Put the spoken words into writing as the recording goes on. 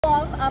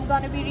I'm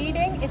going to be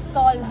reading is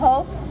called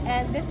Hope,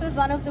 and this was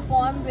one of the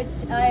poems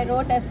which I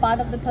wrote as part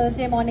of the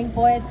Thursday Morning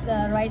Poets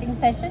writing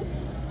session.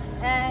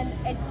 And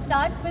it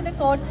starts with a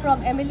quote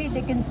from Emily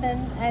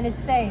Dickinson, and it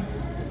says,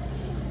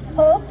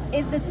 "Hope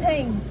is the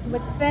thing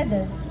with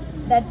feathers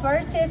that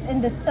perches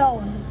in the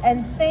soul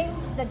and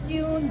sings the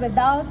tune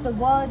without the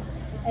words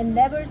and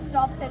never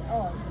stops at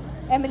all."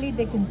 Emily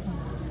Dickinson.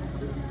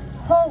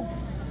 Hope,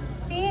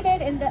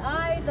 seated in the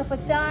eyes of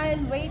a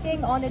child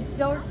waiting on its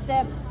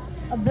doorstep,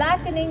 a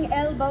blackening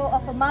elbow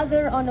of a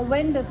mother on a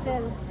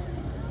windowsill.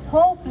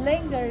 Hope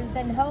lingers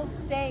and hope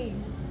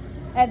stays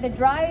as it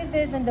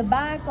rises in the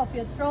back of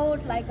your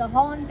throat like a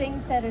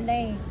haunting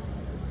serenade.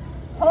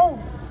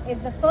 Hope is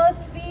the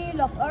first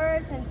feel of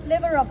earth and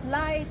sliver of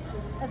light,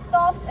 a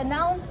soft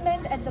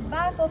announcement at the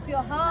back of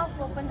your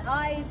half-open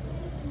eyes.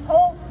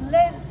 Hope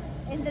lives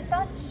in the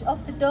touch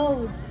of the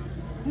toes,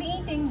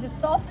 meeting the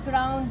soft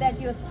ground that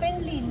your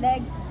spindly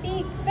legs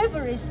seek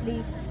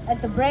feverishly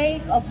at the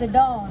break of the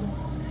dawn.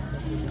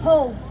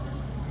 Hope,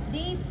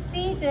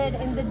 deep-seated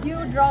in the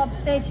dewdrops,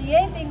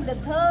 satiating the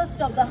thirst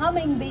of the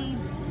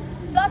hummingbees,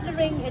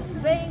 fluttering its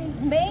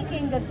wings,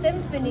 making a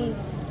symphony,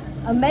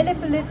 a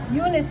mellifluous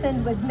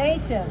unison with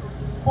nature,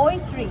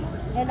 poetry,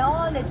 and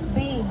all its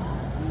being.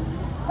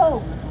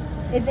 Hope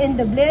is in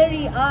the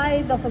bleary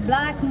eyes of a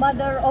black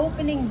mother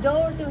opening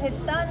door to his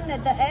son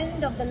at the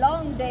end of the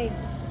long day,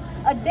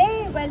 a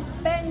day well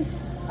spent,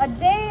 a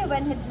day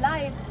when his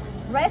life,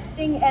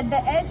 resting at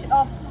the edge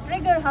of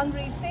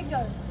trigger-hungry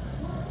figures,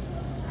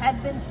 has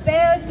been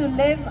spared to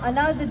live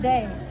another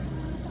day.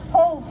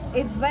 Hope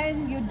is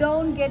when you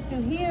don't get to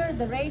hear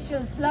the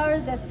racial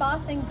slurs as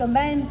passing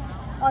comments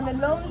on a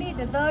lonely,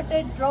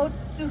 deserted road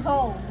to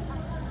home.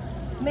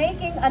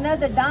 Making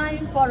another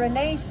dime for a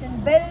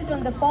nation built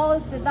on the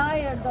false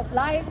desires of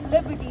life,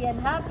 liberty,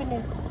 and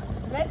happiness,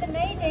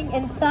 resonating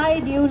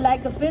inside you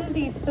like a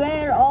filthy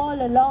swear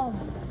all along.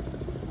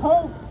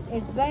 Hope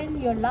is when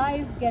your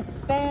life gets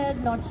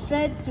spared, not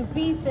shred to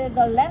pieces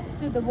or left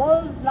to the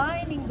wolves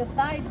lining the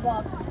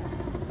sidewalks.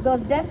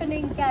 Those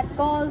deafening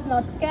catcalls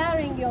not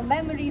scaring your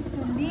memories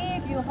to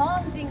leave you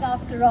haunting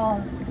after all.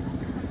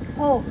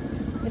 Hope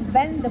is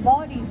when the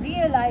body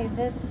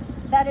realizes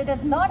that it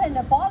is not an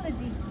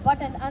apology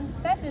but an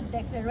unfettered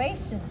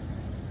declaration.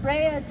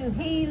 Prayer to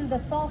heal the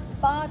soft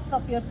parts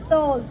of your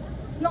soul,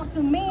 not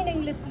to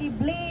meaninglessly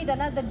bleed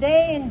another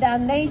day in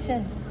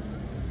damnation.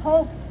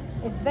 Hope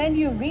is when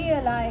you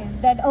realize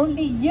that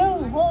only you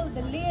hold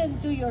the lien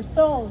to your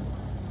soul,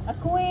 a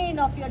queen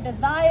of your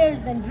desires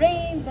and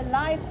dreams, a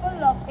life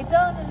full of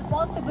eternal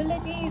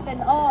possibilities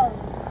and all,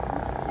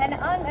 an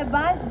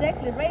unabashed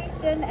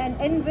declaration, an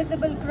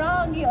invisible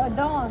crown you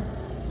adorn,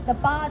 the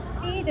path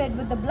seeded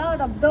with the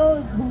blood of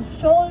those whose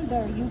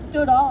shoulder you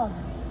stood on.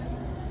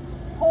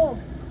 Hope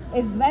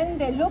is when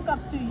they look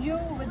up to you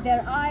with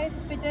their eyes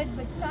pitted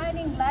with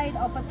shining light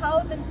of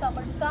 1,000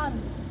 summer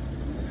suns,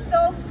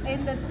 soaked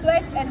in the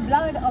sweat and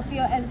blood of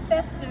your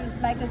ancestors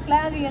like a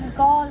clarion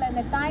call and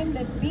a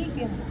timeless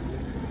beacon.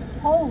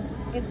 Hope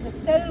is the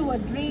silver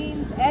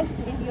dreams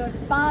etched in your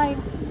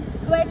spine,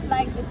 sweat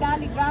like the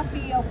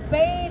calligraphy of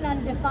pain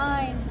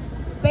undefined,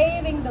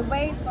 paving the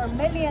way for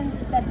millions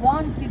that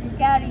wants you to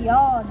carry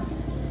on.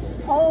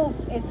 Hope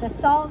is the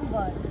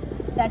songbird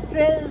that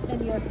trills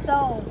in your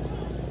soul,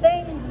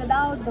 sings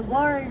without the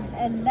words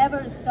and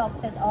never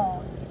stops at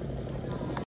all.